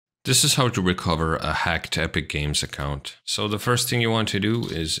This is how to recover a hacked Epic Games account. So the first thing you want to do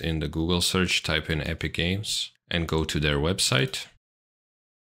is in the Google search, type in Epic Games and go to their website.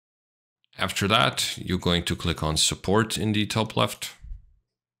 After that, you're going to click on support in the top left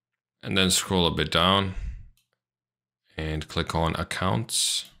and then scroll a bit down and click on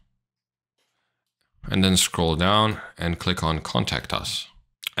accounts and then scroll down and click on contact us.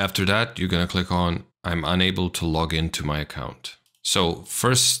 After that, you're going to click on I'm unable to log into my account. So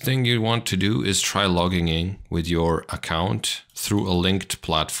first thing you want to do is try logging in with your account through a linked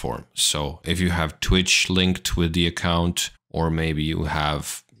platform. So if you have Twitch linked with the account, or maybe you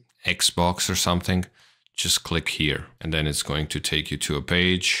have Xbox or something, just click here and then it's going to take you to a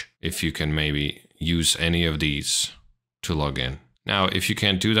page. If you can maybe use any of these to log in. Now, if you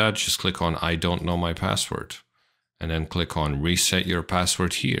can't do that, just click on I don't know my password and then click on reset your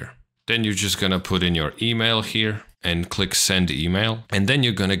password here. Then you're just going to put in your email here and click send email. And then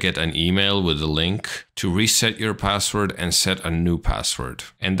you're going to get an email with a link to reset your password and set a new password.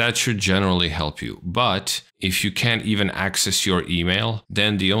 And that should generally help you. But if you can't even access your email,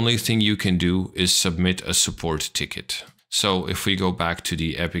 then the only thing you can do is submit a support ticket. So if we go back to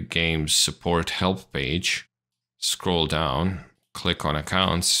the Epic Games support help page, scroll down, click on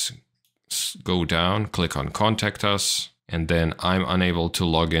accounts, go down, click on contact us, and then I'm unable to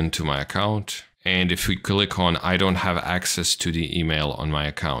log into my account. And if we click on I don't have access to the email on my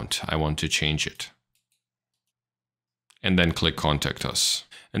account, I want to change it. And then click contact us.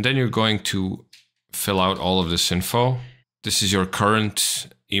 And then you're going to fill out all of this info. This is your current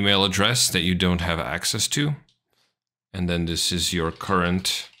email address that you don't have access to. And then this is your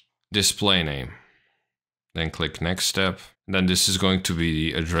current display name. Then click next step. And then this is going to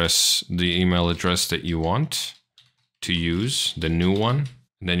be the email address that you want to use, the new one.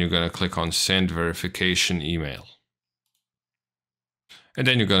 And then you're going to click on send verification email. And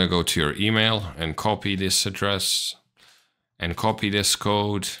then you're going to go to your email and copy this address and copy this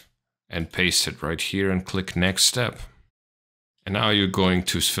code and paste it right here and click next step. And now you're going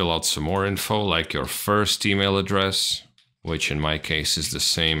to fill out some more info like your first email address, which in my case is the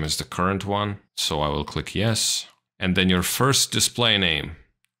same as the current one. So I will click yes. And then your first display name.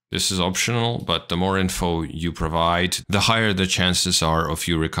 This is optional, but the more info you provide, the higher the chances are of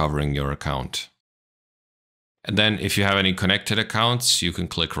you recovering your account. And then if you have any connected accounts, you can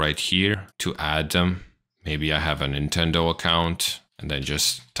click right here to add them. Maybe I have a Nintendo account, and then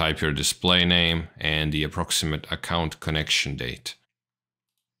just type your display name and the approximate account connection date.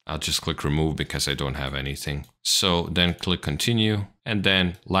 I'll just click remove because I don't have anything. So then click continue, and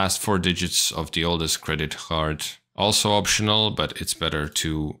then last 4 digits of the oldest credit card. Also optional, but it's better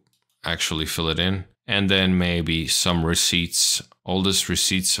to actually fill it in. And then maybe some receipts, oldest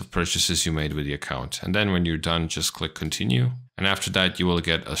receipts of purchases you made with the account. And then when you're done, just click continue. And after that, you will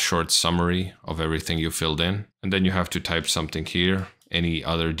get a short summary of everything you filled in. And then you have to type something here. Any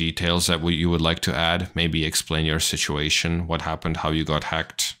other details that you would like to add, maybe explain your situation, what happened, how you got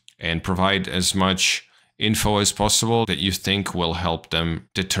hacked, and provide as much info as possible that you think will help them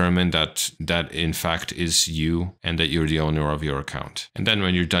determine that in fact is you and that you're the owner of your account. And then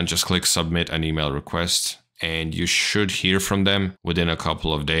when you're done, just click submit an email request and you should hear from them within a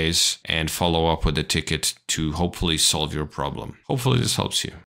couple of days and follow up with a ticket to hopefully solve your problem. Hopefully this helps you.